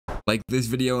Like this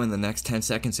video in the next 10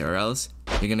 seconds or else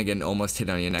you're gonna get an almost hit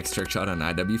on your next trick shot on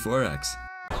IW4X.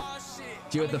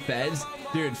 You with the feds?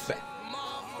 Dude,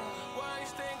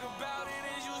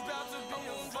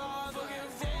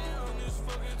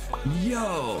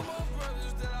 yo!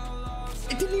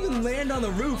 It didn't even land on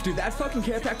the roof, dude. That fucking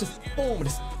care pack just, boom,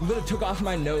 just literally took off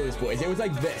my nose, boys. It was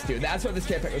like this, dude. That's what this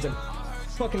care pack was, like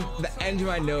fucking the end of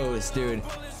my nose, dude.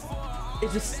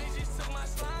 It just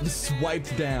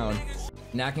swiped down.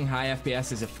 Knocking high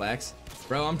FPS is a flex.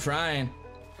 Bro, I'm trying.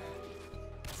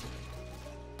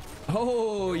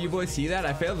 Oh, you boys see that?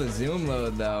 I failed the zoom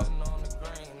load though.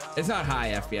 It's not high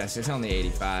FPS, it's only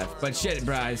 85. But shit,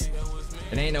 bros,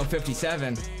 it ain't no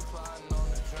 57.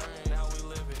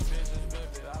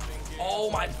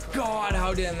 Oh my god,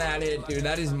 how didn't that hit, dude?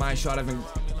 That is my shot I've been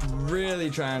really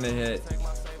trying to hit.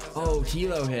 Oh,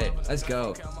 Hilo hit. Let's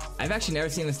go. I've actually never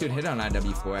seen this dude hit on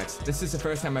IW4X. This is the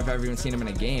first time I've ever even seen him in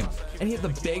a game. And he hit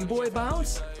the big boy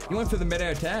bounce? He went for the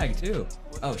midair tag too.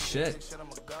 Oh shit.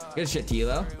 Good shit,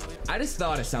 Hilo. I just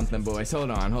thought of something, boys.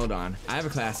 Hold on. I have a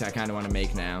class I kind of want to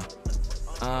make now.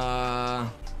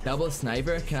 Double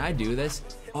sniper. Can I do this?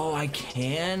 Oh, I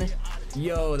can?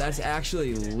 Yo, that's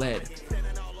actually lit.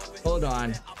 Hold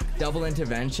on. Double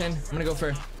intervention. I'm gonna go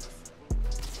for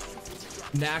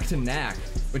knack to knack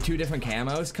with 2 different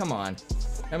camos. Come on.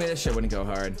 I mean, this shit wouldn't go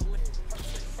hard.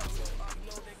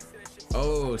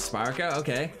 Oh, Sparka.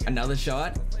 Okay. Another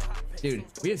shot. Dude,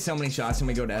 we had so many shots when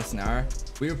we go to SNR.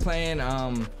 We were playing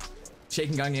shake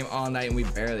and gun game all night and we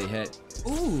barely hit.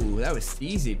 Ooh, that was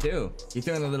easy too. You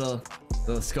threw in the little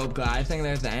scope glide thing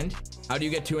there at the end. How do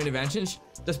you get 2 interventions?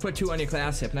 Just put 2 on your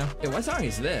class, Hypno. Hey, what song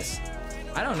is this?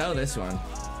 I don't know this one.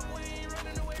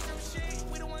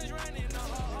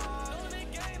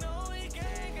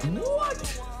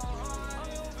 What?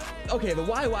 Okay, the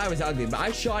YY was ugly, but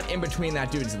I shot in between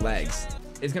that dude's legs.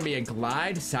 It's gonna be a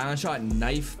glide, silent shot,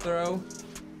 knife throw,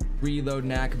 reload,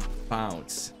 knack,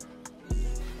 bounce.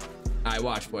 All right,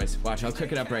 watch, boys. Watch, I'll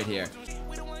cook it up right here.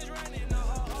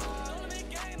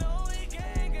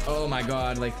 Oh my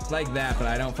god, like that, but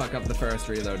I don't fuck up the first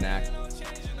reload knack.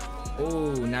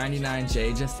 Oh, 99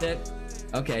 Jay just hit.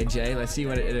 Okay, Jay, let's see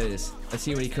what it is. Let's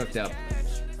see what he cooked up.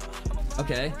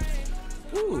 Okay.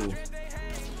 Ooh.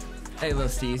 Hey, little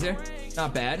Steezer.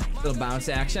 Not bad. Little bounce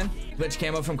action. Glitch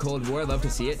camo from Cold War. Love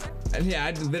to see it. And yeah,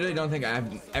 I literally don't think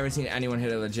I've ever seen anyone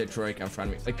hit a legit Troika in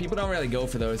front of me. Like, people don't really go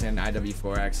for those in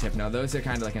IW4X Hypno. Those are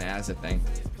kind of like an as a thing.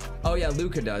 Oh yeah,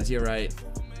 Luca does. You're right.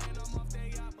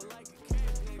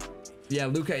 Yeah,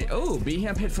 Luca. Oh,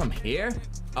 B-Hamp hit from here?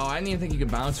 Oh, I didn't even think you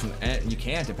could bounce from it. You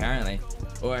can't, apparently.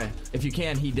 Or if you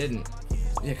can, he didn't.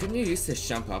 Yeah, couldn't you use this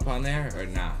jump up on there? Or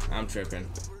nah, I'm tripping.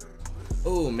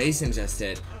 Oh, Mason just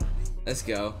hit. Let's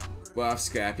go. We're off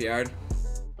Scrapyard.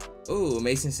 Ooh,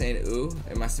 Mason saying ooh.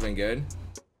 It must have been good.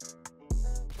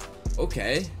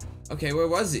 Okay. Okay, where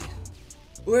was he?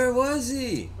 Where was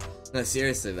he? No,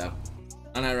 seriously though.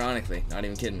 Unironically, not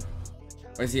even kidding.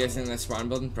 Was he in the spawn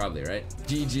building? Probably, right?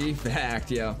 GG, fact,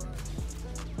 yo.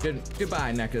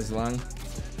 Goodbye, Nekka's lung.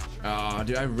 Oh,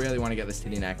 dude, I really want to get this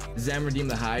titty neck. Zem, redeem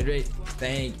the hydrate.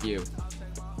 Thank you.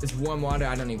 This warm water,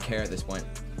 I don't even care at this point.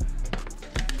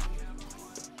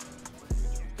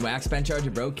 Wax bench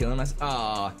charger, bro, killing us.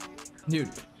 Aw,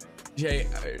 dude. Jay,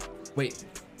 wait.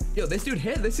 Yo, this dude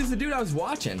hit. This is the dude I was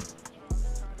watching.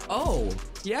 Oh,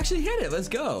 he actually hit it. Let's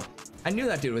go. I knew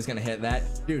that dude was gonna hit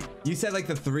that. Dude, you said like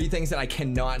the 3 things that I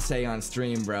cannot say on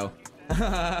stream, bro.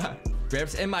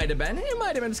 Scripts, it might have been. It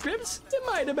might have been scripts. It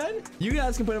might have been. You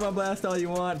guys can put him on blast all you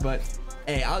want, but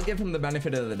hey, I'll give him the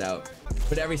benefit of the doubt.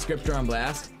 Put every scripter on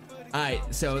blast. All right,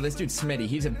 so this dude Smitty,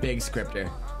 he's a big scripter.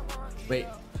 Wait.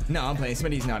 No, I'm playing.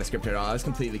 Smitty's not a scripter at all. I was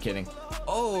completely kidding.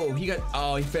 Oh,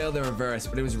 he failed the reverse,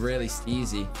 but it was really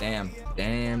easy. Damn.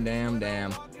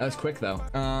 That was quick though.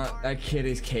 That kid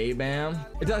is K-Bam.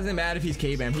 It doesn't matter if he's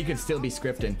K-Bam. He could still be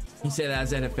scripting. He said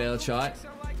as at a failed shot.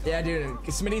 Yeah, dude.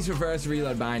 Smitty's reverse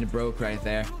reload bind broke right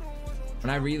there. When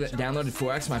I downloaded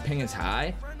 4X, my ping is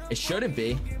high. It shouldn't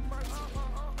be.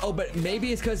 Oh, but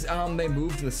maybe it's because they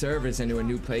moved the servers into a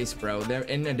new place, bro. They're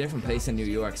in a different place in New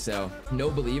York, so no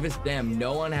believers. Damn,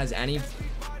 no one has any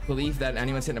belief that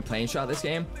anyone's hitting a plane shot this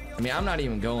game. I mean, I'm not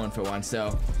even going for one,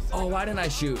 so. Oh, why didn't I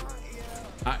shoot?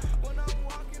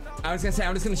 I was gonna say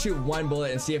I'm just gonna shoot 1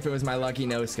 bullet and see if it was my lucky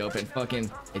no scope, and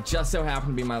fucking it just so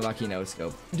happened to be my lucky no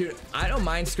scope. Dude, I don't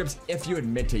mind scripts if you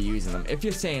admit to using them. If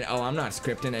you're saying, oh, I'm not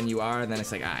scripting, and you are, then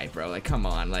it's like, alright, bro, like, come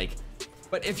on, like.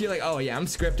 But if you're like, oh yeah, I'm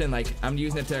scripting, like I'm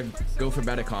using it to go for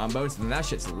better combos, then that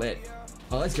shit's lit.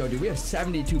 Oh, let's go, dude. We have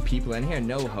 72 people in here,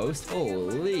 no host.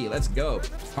 Holy, let's go.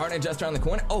 Partner just around the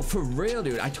corner. Oh, for real,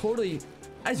 dude. I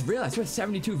just realized we have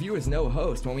 72 viewers, no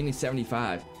host when we need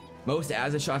 75. Most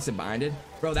Azza shots are binded.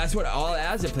 Bro, that's what all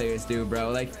Azza players do,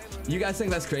 bro. Like, you guys think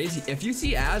that's crazy? If you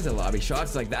see Azza lobby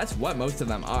shots, like, that's what most of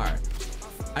them are.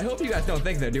 I hope you guys don't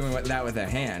think they're doing that with their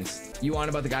hands. You on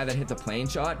about the guy that hit the plane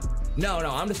shot? No,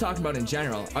 I'm just talking about in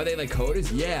general. Are they like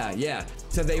coders? Yeah.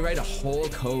 So they write a whole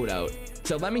code out.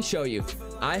 So let me show you.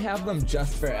 I have them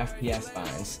just for FPS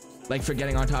binds. Like for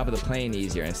getting on top of the plane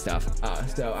easier and stuff.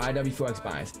 So IW4X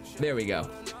binds. There we go.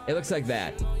 It looks like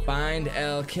that. Bind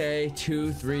LK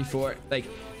 2 3 4. Like,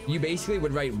 you basically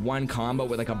would write one combo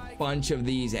with like a bunch of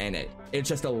these in it. It's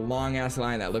just a long ass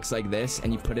line that looks like this,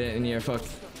 and you put it in your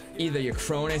either your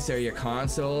Cronus or your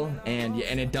console, and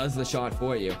it does the shot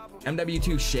for you.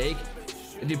 MW2 shake.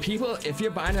 Dude, people, if you're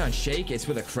binding on shake, it's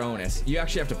with a Cronus. You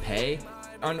actually have to pay.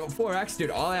 On 4X, dude,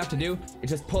 all I have to do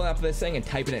is just pull up this thing and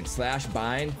type it in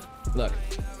 /bind. Look.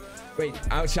 Wait,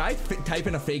 should I type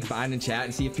in a fake bind in chat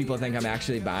and see if people think I'm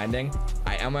actually binding?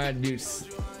 I'm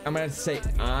gonna say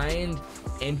IND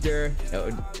enter.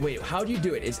 Wait, how do you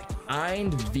do it? Is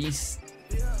IND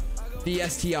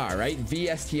VSTR, right?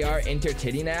 VSTR enter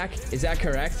TITTY NAC. Is that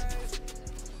correct?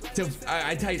 So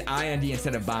I typed IND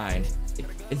instead of bind.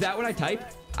 Is that what I type?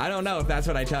 I don't know if that's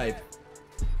what I type.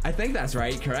 I think that's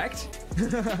right, correct?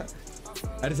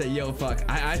 I just say, yo, fuck.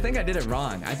 I think I did it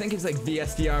wrong. I think it's like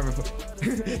VSTR before.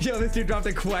 Yo, this dude dropped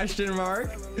a question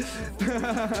mark.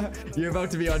 You're about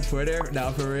to be on Twitter?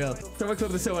 No, for real. Someone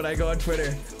clip this so when I go on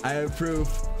Twitter, I have proof.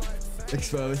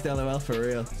 Exposed, LOL, for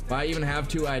real. Why even have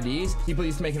 2 IDs? People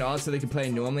used to make it all so they could play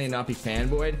normally and not be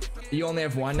fanboyed. You only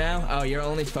have 1 now? Oh, you're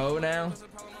only Foe now?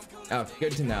 Oh,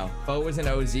 good to know. Foe was an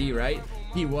OZ, right?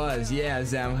 He was, yeah,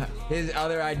 Zem. His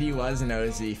other ID was an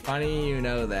OZ. Funny you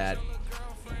know that.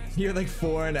 You're like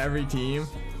 4 in every team.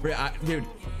 Dude,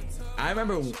 I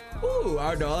remember, ooh,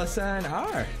 our $sign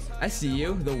R. I see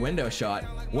you, the window shot.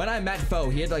 When I met Foe,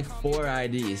 he had like 4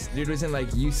 IDs. Dude was in like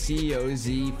UC,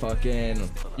 OZ, fucking...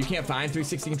 You can't find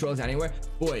 360 controllers anywhere.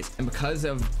 Boys, and because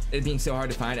of it being so hard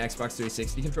to find Xbox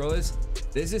 360 controllers,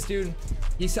 there's this dude,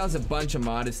 he sells a bunch of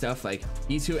modded stuff. Like,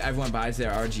 he's who everyone buys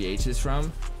their RGHs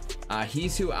from.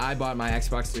 He's who I bought my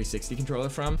Xbox 360 controller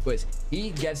from. Boys,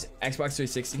 he gets Xbox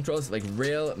 360 controllers, like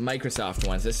real Microsoft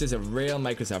ones. This is a real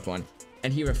Microsoft one.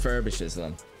 And he refurbishes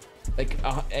them. Like,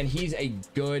 and he's a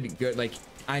good, like,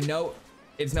 I know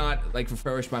it's not like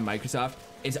refurbished by Microsoft.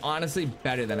 It's honestly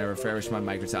better than a refurbished by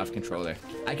Microsoft controller.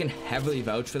 I can heavily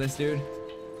vouch for this dude.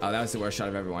 Oh, that was the worst shot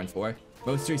I've ever won for.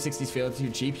 Most 360s feel too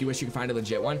cheap. You wish you could find a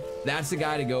legit one. That's the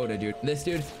guy to go to, dude. This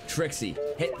dude, Trixie.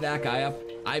 Hit that guy up.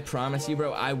 I promise you,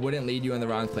 bro, I wouldn't lead you in the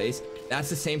wrong place. That's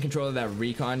the same controller that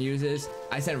Recon uses.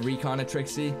 I sent Recon to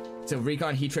Trixie. So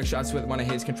Recon, he trick shots with one of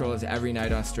his controllers every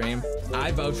night on stream.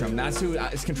 I vouch for him. That's who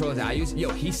his controllers I use.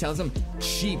 Yo, he sells them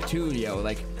cheap too, yo.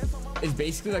 Like, it's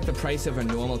basically like the price of a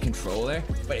normal controller,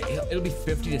 but it'll be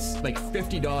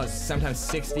 $50, sometimes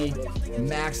 60,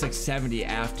 max like 70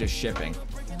 after shipping.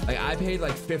 Like, I paid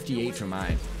like 58 for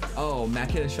mine. Oh,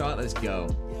 Mac hit a shot. Let's go.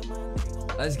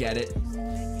 Let's get it.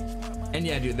 And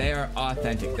yeah, dude, they are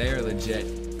authentic. They are legit.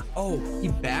 Oh, he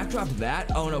backdropped that?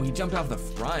 Oh no, he jumped off the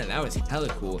front. That was hella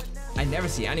cool. I never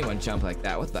see anyone jump like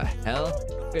that. What the hell?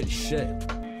 Good shit.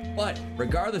 But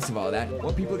regardless of all that,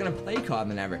 more people are gonna play COD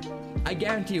than ever. I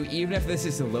guarantee you, even if this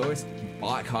is the lowest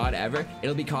bought COD ever,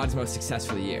 it'll be COD's most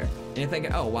successful year. And you're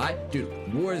thinking, oh, why? Dude,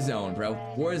 Warzone, bro.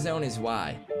 Warzone is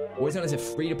why. Warzone is a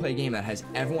free-to-play game that has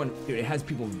everyone, dude, it has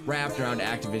people wrapped around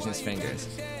Activision's fingers.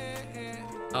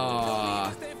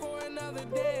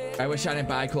 I wish I didn't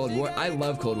buy Cold War. I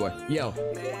love Cold War. Yo,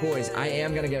 boys, I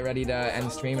am gonna get ready to end the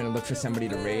stream and look for somebody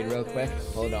to raid real quick.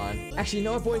 Hold on. Actually, you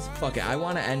know what, boys? Fuck it. I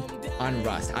want to end on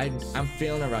Rust. I'm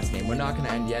feeling a Rust game. We're not gonna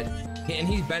end yet. And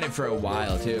he's been it for a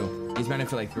while, too. He's been it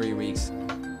for like 3 weeks.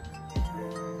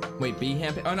 Wait,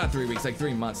 B-Hamp? Oh, not 3 weeks, like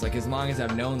 3 months. Like, as long as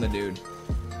I've known the dude.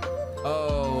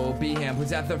 Oh, B-Hamp. Was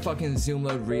that the fucking zoom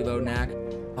load reload knack?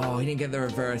 Oh, he didn't get the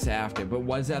reverse after, but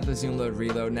was that the zoom load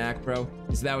reload knack, bro?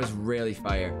 So that was really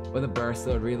fire. Or the burst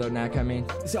load reload knack, I mean.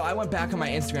 So I went back on my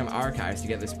Instagram archives to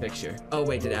get this picture. Oh,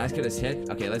 wait, did Ask get his hit?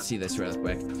 Okay, let's see this real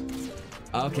quick.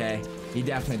 Okay, he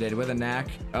definitely did. With a knack.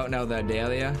 Oh, no, the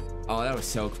Dahlia. Oh, that was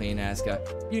so clean, Aska.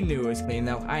 You knew it was clean,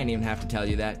 though. I didn't even have to tell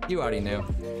you that. You already knew.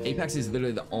 Apex is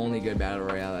literally the only good battle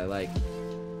royale I like.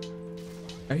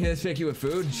 Are you gonna pick you with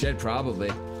food? Shit,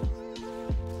 probably.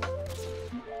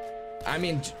 I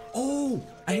mean, oh,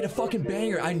 I hit a fucking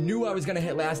banger. I knew I was gonna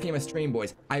hit last game of stream,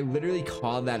 boys. I literally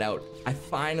called that out. I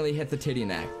finally hit the titty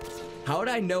knack. How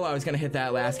did I know I was gonna hit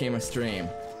that last game of stream?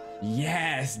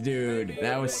 Yes, dude.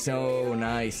 That was so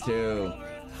nice, too.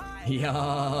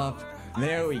 Yup.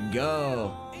 There we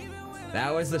go.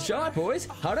 That was the shot, boys.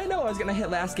 How did I know I was gonna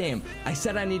hit last game? I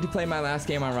said I need to play my last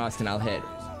game on Rust and I'll hit.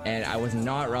 and I was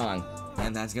not wrong.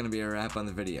 And that's gonna be a wrap on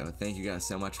the video. Thank you guys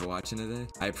so much for watching today.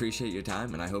 I appreciate your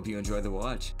time, and I hope you enjoyed the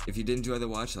watch. If you did enjoy the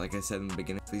watch, like I said in the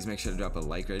beginning, please make sure to drop a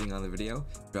like rating on the video,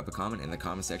 drop a comment in the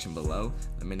comment section below,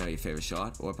 let me know your favorite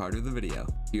shot or part of the video.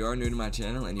 If you are new to my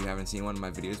channel and you haven't seen one of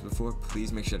my videos before,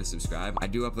 please make sure to subscribe. I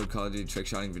do upload Call of Duty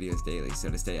trickshotting videos daily, so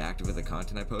to stay active with the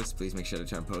content I post, please make sure to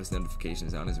turn post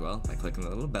notifications on as well by clicking the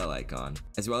little bell icon.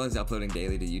 As well as uploading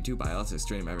daily to YouTube, I also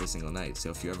stream every single night,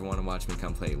 so if you ever want to watch me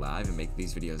come play live and make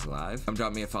these videos live, come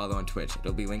drop me a follow on Twitch.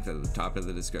 It'll be linked at the top of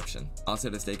the description. Also,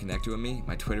 to stay connected with me,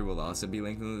 my Twitter will also be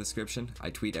linked in the description. I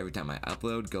tweet every time I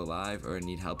upload, go live, or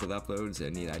need help with uploads, or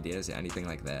need ideas, or anything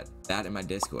like that. That and my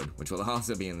Discord, which will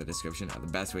also be in the description, are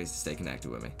the best ways to stay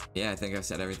connected with me. Yeah, I think I've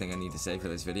said everything I need to say for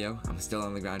this video. I'm still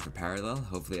on the grind for Parallel.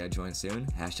 Hopefully I join soon.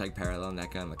 Hashtag Parallel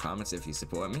NECA in the comments if you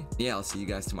support me. Yeah, I'll see you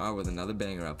guys tomorrow with another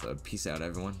banger upload. Peace out,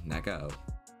 everyone. NECA out.